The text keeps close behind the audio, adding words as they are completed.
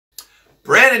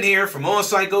Brandon here from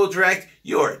OSI Go Direct,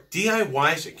 your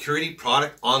DIY security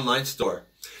product online store.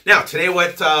 Now, today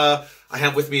what I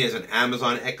have with me is an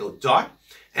Amazon Echo Dot,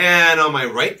 and on my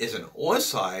right is an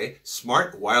OSI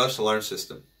Smart Wireless Alarm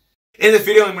System. In this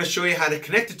video, I'm going to show you how to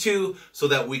connect the two so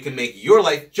that we can make your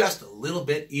life just a little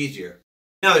bit easier.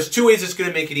 Now, there's two ways it's going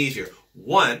to make it easier.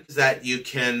 One is that you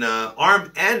can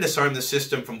arm and disarm the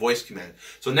system from voice command.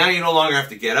 So now you no longer have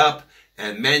to get up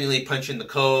and manually punch in the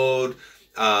code,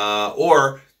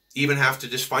 or even have to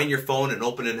just find your phone and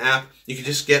open an app. You can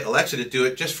just get Alexa to do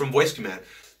it just from voice command.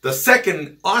 The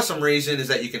second awesome reason is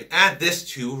that you can add this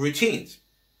to routines.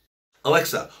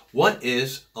 Alexa, what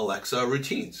is Alexa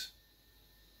routines?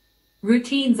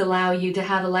 Routines allow you to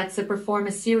have Alexa perform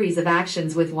a series of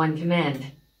actions with one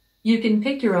command. You can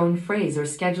pick your own phrase or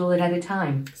schedule it at a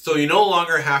time. So you no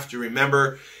longer have to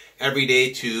remember every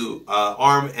day to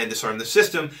arm and disarm the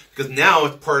system, because now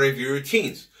it's part of your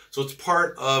routines. So it's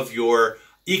part of your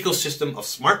ecosystem of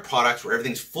smart products where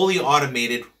everything's fully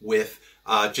automated with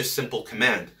just simple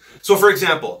command. So for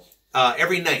example,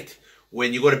 every night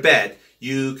when you go to bed,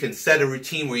 you can set a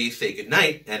routine where you say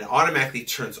goodnight and it automatically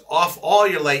turns off all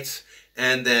your lights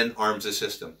and then arms the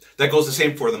system. That goes the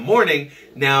same for the morning.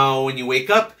 Now when you wake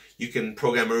up, you can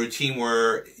program a routine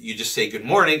where you just say good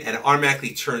morning and it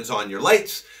automatically turns on your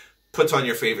lights, puts on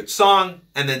your favorite song,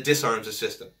 and then disarms the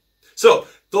system. So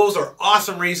those are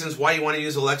awesome reasons why you want to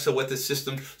use Alexa with this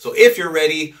system. So if you're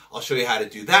ready, I'll show you how to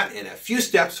do that in a few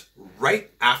steps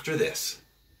right after this.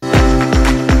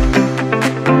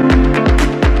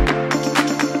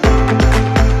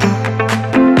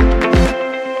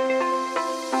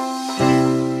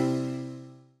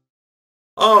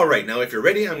 Alright, now if you're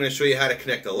ready, I'm going to show you how to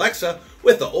connect Alexa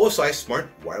with the OSI Smart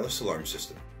Wireless Alarm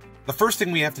System. The first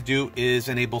thing we have to do is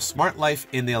enable Smart Life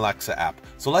in the Alexa app.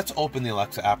 So let's open the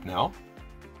Alexa app now.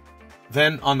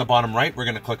 Then on the bottom right, we're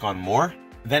going to click on More.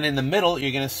 Then in the middle,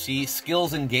 you're going to see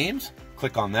Skills and Games.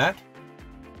 Click on that.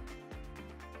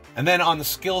 And then on the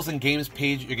Skills and Games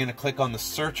page, you're going to click on the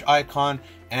search icon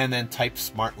and then type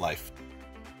Smart Life.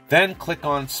 Then click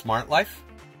on Smart Life.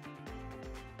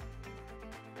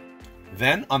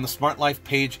 Then on the Smart Life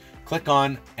page, click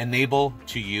on Enable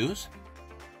to Use.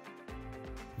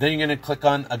 Then you're going to click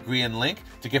on Agree and Link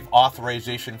to give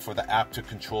authorization for the app to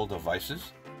control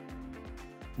devices.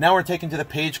 Now we're taken to the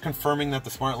page confirming that the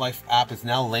Smart Life app is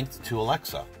now linked to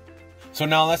Alexa. So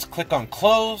now let's click on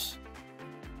Close.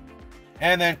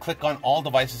 And then click on All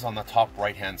Devices on the top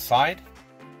right-hand side.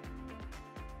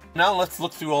 Now let's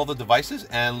look through all the devices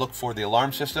and look for the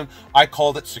alarm system. I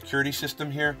called it Security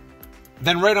System here.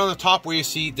 Then right on the top where you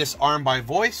see Disarm by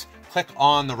Voice, click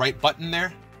on the right button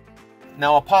there.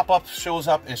 Now a pop-up shows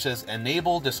up and it says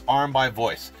Enable Disarm by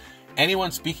Voice.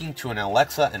 Anyone speaking to an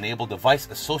Alexa-enabled device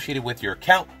associated with your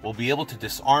account will be able to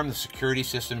disarm the security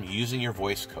system using your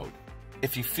voice code.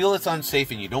 If you feel it's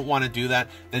unsafe and you don't want to do that,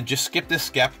 then just skip this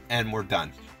step and we're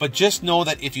done. But just know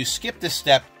that if you skip this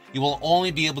step, you will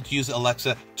only be able to use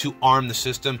Alexa to arm the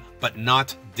system, but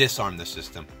not disarm the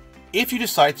system. If you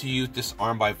decide to use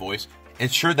Disarm by Voice,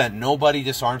 ensure that nobody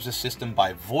disarms the system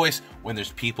by voice when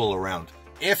there's people around.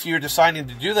 If you're deciding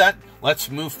to do that, let's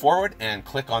move forward and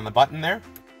click on the button there.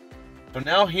 So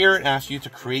now here it asks you to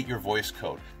create your voice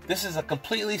code. This is a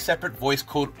completely separate voice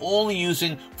code only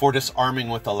using for disarming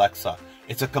with Alexa.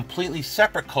 It's a completely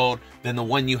separate code than the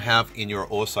one you have in your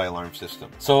OSI alarm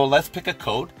system. So let's pick a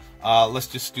code. Let's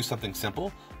just do something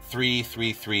simple.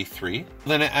 3333.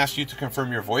 Then it asks you to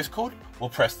confirm your voice code. We'll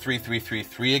press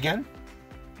 3333 again.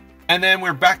 And then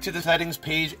we're back to the settings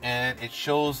page and it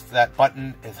shows that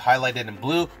button is highlighted in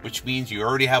blue, which means you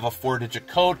already have a 4-digit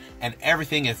code and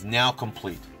everything is now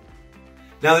complete.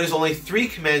 Now there's only 3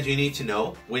 commands you need to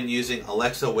know when using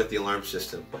Alexa with the alarm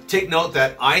system. Take note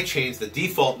that I changed the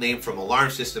default name from alarm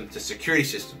system to security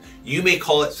system. You may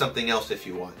call it something else if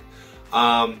you want.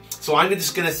 So I'm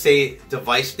just going to say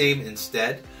device name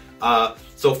instead.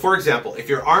 So for example, if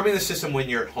you're arming the system when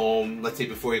you're at home, let's say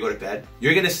before you go to bed,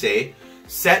 you're going to say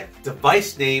set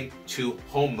device name to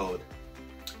home mode.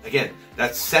 Again,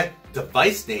 that's set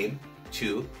device name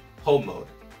to home mode.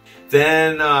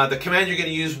 Then the command you're going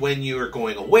to use when you're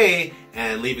going away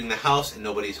and leaving the house and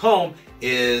nobody's home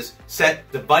is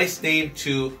set device name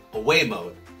to away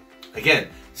mode. Again,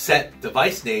 set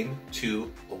device name to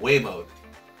away mode.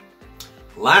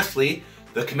 Lastly,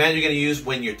 the command you're going to use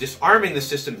when you're disarming the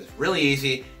system is really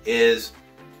easy, is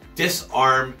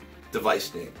disarm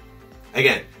device name.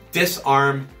 Again,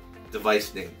 disarm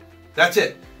device name. That's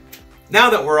it. Now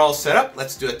that we're all set up,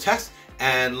 let's do a test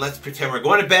and let's pretend we're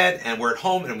going to bed and we're at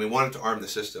home and we wanted to arm the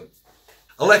system.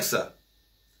 Alexa,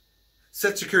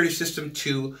 set security system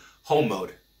to home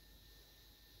mode.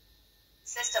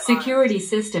 Security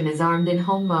system is armed in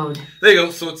home mode. There you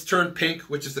go. So it's turned pink,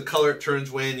 which is the color it turns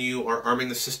when you are arming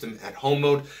the system at home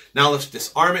mode. Now let's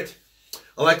disarm it.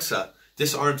 Alexa,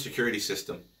 disarm security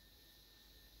system.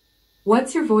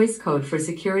 What's your voice code for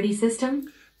security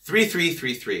system?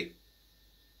 3333.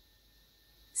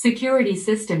 Security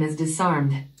system is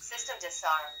disarmed. System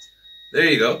disarmed. There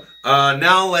you go.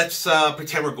 Now let's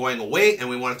pretend we're going away and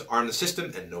we want it to arm the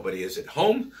system and nobody is at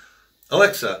home.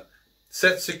 Alexa,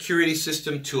 set security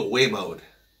system to away mode.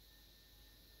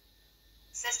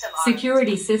 System armed.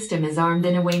 Security system is armed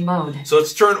in away mode. So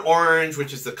it's turned orange,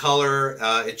 which is the color.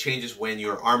 It changes when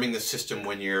you're arming the system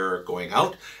when you're going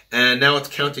out. And now it's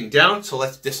counting down, so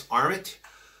let's disarm it.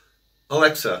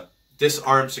 Alexa,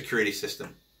 disarm security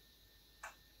system.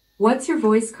 What's your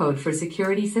voice code for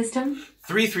security system?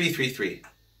 3333.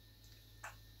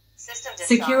 System disarmed.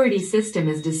 Security system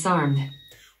is disarmed.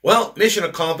 Well, mission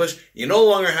accomplished. You no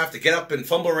longer have to get up and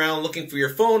fumble around looking for your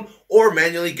phone or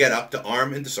manually get up to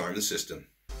arm and disarm the system.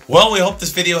 Well, we hope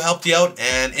this video helped you out,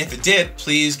 and if it did,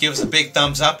 please give us a big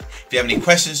thumbs up. If you have any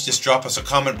questions, just drop us a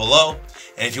comment below.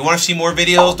 And if you want to see more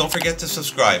videos, don't forget to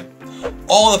subscribe.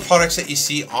 All the products that you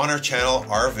see on our channel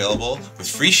are available with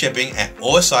free shipping at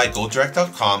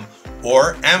osigodirect.com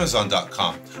or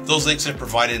amazon.com. Those links are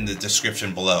provided in the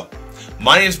description below.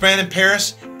 My name is Brandon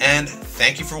Paris, and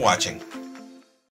thank you for watching.